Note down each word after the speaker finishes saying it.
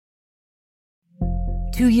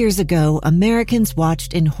2 years ago, Americans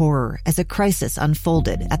watched in horror as a crisis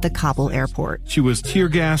unfolded at the Kabul airport. She was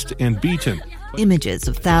tear-gassed and beaten. Images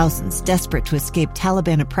of thousands desperate to escape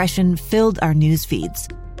Taliban oppression filled our news feeds.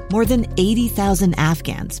 More than 80,000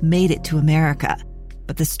 Afghans made it to America.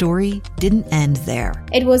 But the story didn't end there.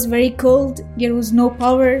 It was very cold. There was no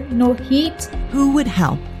power, no heat. Who would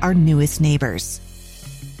help our newest neighbors?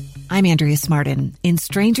 I'm Andrea Smartin. In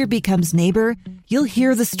Stranger Becomes Neighbor, you'll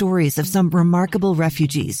hear the stories of some remarkable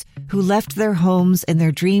refugees who left their homes and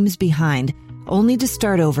their dreams behind, only to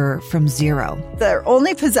start over from zero. Their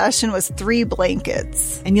only possession was 3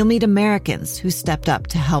 blankets. And you'll meet Americans who stepped up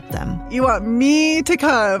to help them. You want me to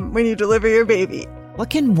come when you deliver your baby. What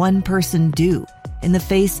can one person do in the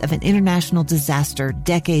face of an international disaster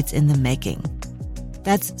decades in the making?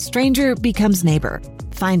 That's Stranger Becomes Neighbor.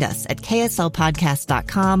 Find us at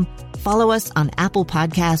kslpodcast.com. Follow us on Apple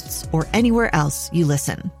Podcasts or anywhere else you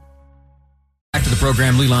listen. Back to the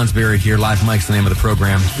program. Lee Lonsberry here. Live Mike's the name of the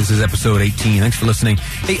program. This is episode 18. Thanks for listening.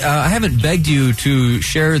 Hey, I haven't begged you to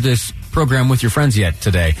share this program with your friends yet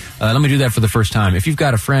today. Let me do that for the first time. If you've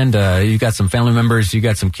got a friend, you've got some family members, you've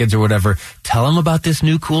got some kids or whatever, tell them about this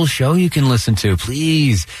new cool show you can listen to.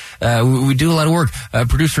 Please. We do a lot of work.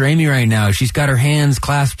 Producer Amy right now, she's got her hands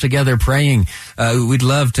clasped together praying. We'd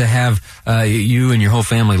love to have you and your whole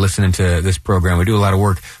family listening to this program. We do a lot of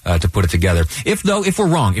work to put it together. If we're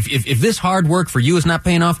wrong, if this hard work for you is not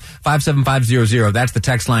paying off, 57500, that's the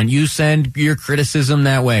text line. You send your criticism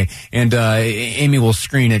that way, and Amy will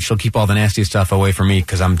screen it. She'll keep all the nasty stuff away from me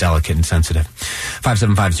because I'm delicate and sensitive.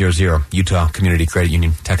 57500, Utah Community Credit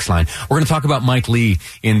Union text line. We're going to talk about Mike Lee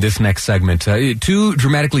in this next segment. 2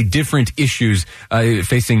 dramatically different issues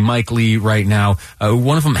facing Mike Lee right now.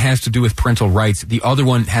 One of them has to do with parental rights. The other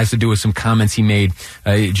one has to do with some comments he made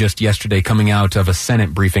just yesterday coming out of a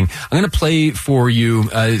Senate briefing. I'm going to play for you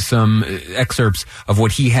some excerpts of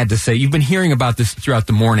what he had to say. You've been hearing about this throughout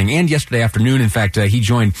the morning and yesterday afternoon. In fact, he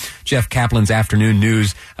joined Jeff Kaplan's Afternoon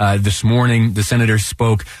News this morning. The senator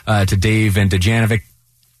spoke to Dave and to Janovic.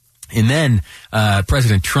 And then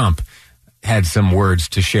President Trump had some words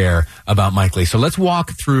to share about Mike Lee. So let's walk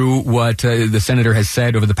through what the senator has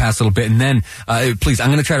said over the past little bit. And then, please, I'm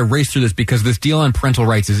going to try to race through this because this deal on parental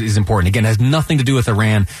rights is important. Again, it has nothing to do with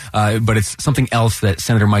Iran, but it's something else that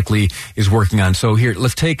Senator Mike Lee is working on. So here,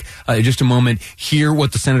 let's take just a moment, hear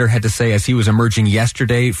what the senator had to say as he was emerging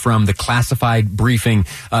yesterday from the classified briefing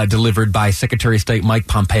delivered by Secretary of State Mike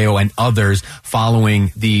Pompeo and others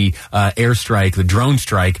following the airstrike, the drone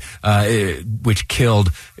strike, which killed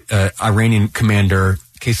Iranian commander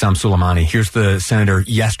Qasem Soleimani. Here's the senator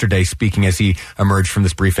yesterday speaking as he emerged from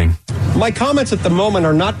this briefing. My comments at the moment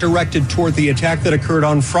are not directed toward the attack that occurred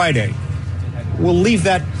on Friday. We'll leave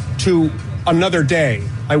that to another day.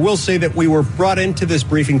 I will say that we were brought into this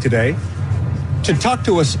briefing today to talk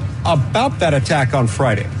to us about that attack on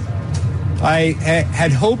Friday. I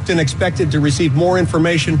had hoped and expected to receive more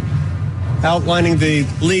information outlining the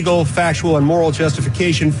legal, factual, and moral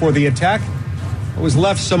justification for the attack. I was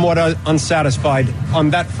left somewhat unsatisfied on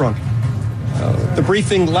that front. The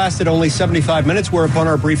briefing lasted only 75 minutes, whereupon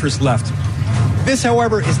our briefers left. This,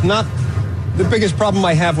 however, is not the biggest problem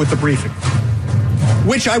I have with the briefing,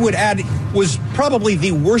 which I would add was probably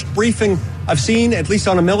the worst briefing I've seen, at least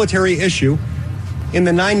on a military issue, in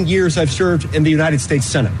the 9 years I've served in the United States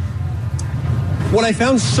Senate. What I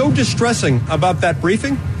found so distressing about that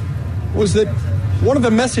briefing was that one of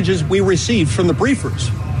the messages we received from the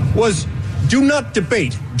briefers was, do not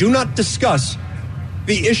debate, do not discuss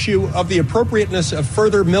the issue of the appropriateness of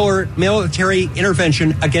further military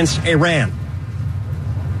intervention against Iran.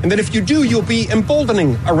 And that if you do, you'll be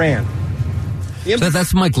emboldening Iran. So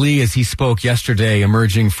that's Mike Lee as he spoke yesterday,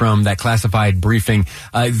 emerging from that classified briefing.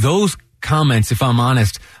 Those comments, if I'm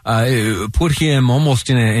honest, put him almost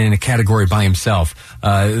in a category by himself.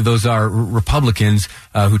 Those are Republicans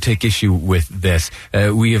who take issue with this.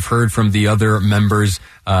 We have heard from the other members.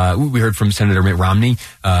 We heard from Senator Mitt Romney.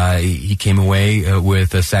 He came away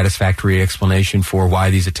with a satisfactory explanation for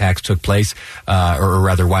why these attacks took place, or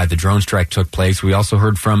rather why the drone strike took place. We also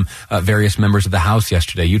heard from various members of the House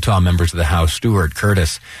yesterday, Utah members of the House, Stewart,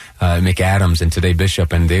 Curtis, McAdams, and today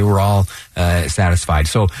Bishop, and they were all satisfied.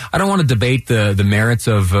 So I don't want to debate the merits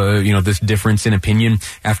of this difference in opinion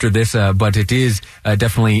after this, but it is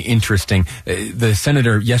definitely interesting. The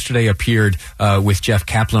senator yesterday appeared with Jeff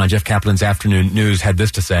Kaplan on Jeff Kaplan's Afternoon News, had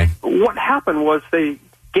this to say. What happened was they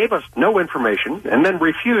gave us no information and then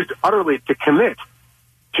refused utterly to commit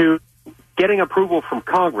to getting approval from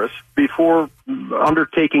Congress before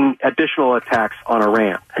undertaking additional attacks on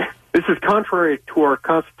Iran. This is contrary to our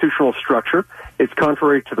constitutional structure. It's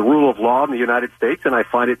contrary to the rule of law in the United States, and I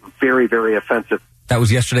find it very, very offensive. That was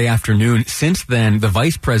yesterday afternoon. Since then, the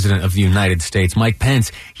Vice President of the United States, Mike Pence,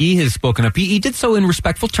 he has spoken up. He did so in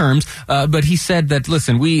respectful terms, but he said that,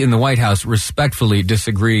 listen, we in the White House respectfully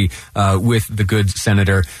disagree with the good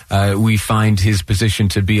senator. We find his position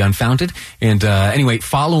to be unfounded. And anyway,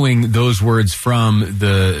 following those words from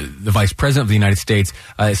the Vice President of the United States,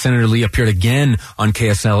 Senator Lee appeared again on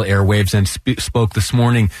KSL airwaves and spoke this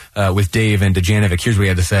morning with Dave and Dejanovic. Here's what he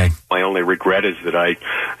had to say. My only regret is that I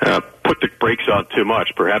put the brakes on too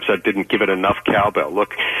much. Perhaps I didn't give it enough cowbell.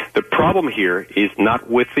 Look, the problem here is not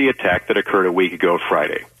with the attack that occurred a week ago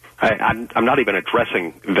Friday. I'm not even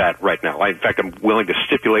addressing that right now. In fact, I'm willing to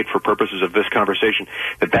stipulate for purposes of this conversation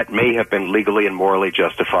that may have been legally and morally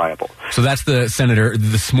justifiable. So that's the senator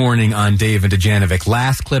this morning on Dave and Dejanovic.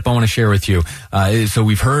 Last clip I want to share with you. So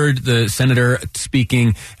we've heard the senator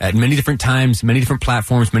speaking at many different times, many different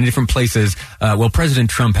platforms, many different places. Well,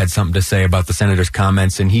 President Trump had something to say about the senator's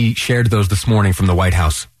comments, and he shared those this morning from the White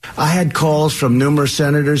House. I had calls from numerous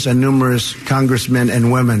senators and numerous congressmen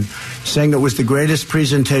and women saying it was the greatest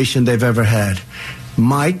presentation they've ever had.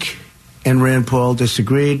 Mike and Rand Paul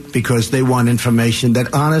disagreed because they want information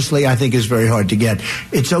that honestly I think is very hard to get.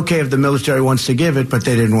 It's okay if the military wants to give it, but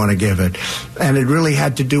they didn't want to give it. And it really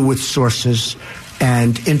had to do with sources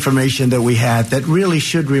and information that we had that really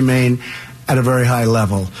should remain at a very high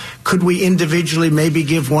level. Could we individually maybe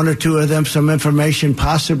give one or two of them some information?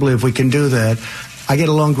 Possibly, if we can do that. I get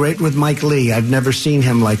along great with Mike Lee. I've never seen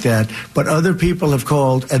him like that. But other people have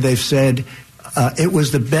called and they've said it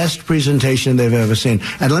was the best presentation they've ever seen.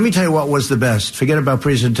 And let me tell you what was the best. Forget about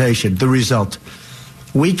presentation. The result.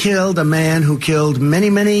 We killed a man who killed many,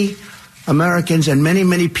 many Americans and many,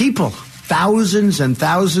 many people. Thousands and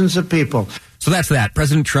thousands of people. So that's that.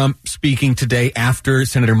 President Trump speaking today after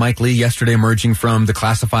Senator Mike Lee yesterday emerging from the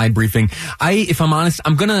classified briefing. If I'm honest,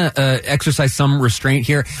 I'm going to exercise some restraint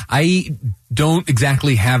here. I don't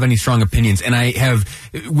exactly have any strong opinions, and I have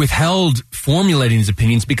withheld formulating these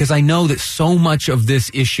opinions because I know that so much of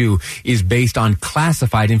this issue is based on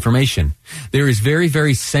classified information. There is very,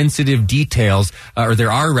 very sensitive details, or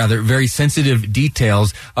there are rather very sensitive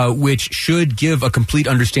details, which should give a complete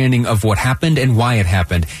understanding of what happened and why it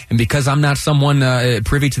happened. And because I'm not someone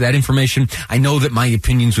privy to that information, I know that my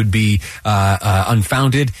opinions would be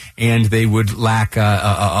unfounded and they would lack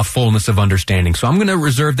a fullness of understanding. So I'm going to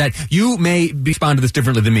reserve that. You may respond to this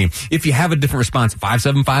differently than me. If you have a different response,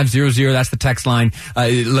 57500, that's the text line.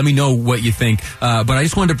 Let me know what you think. But I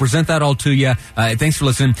just wanted to present that all to you. Thanks for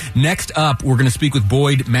listening. Next up, we're going to speak with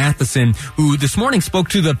Boyd Matheson, who this morning spoke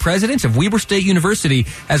to the president of Weber State University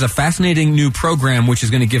as a fascinating new program which is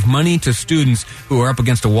going to give money to students who are up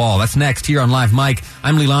against a wall. That's next here on Live Mike.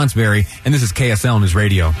 I'm Lee Lonsberry, and this is KSL News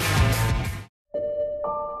Radio.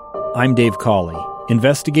 I'm Dave Cawley,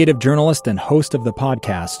 investigative journalist and host of the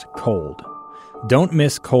podcast Cold. Don't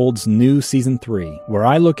miss Cold's new Season 3, where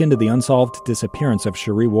I look into the unsolved disappearance of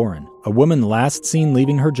Cherie Warren, a woman last seen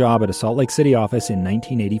leaving her job at a Salt Lake City office in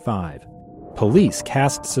 1985. Police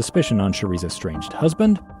cast suspicion on Cherie's estranged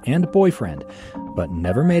husband and boyfriend, but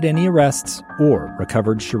never made any arrests or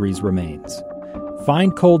recovered Cherie's remains.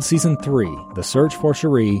 Find Cold Season 3, The Search for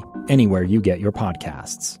Cherie, anywhere you get your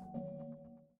podcasts.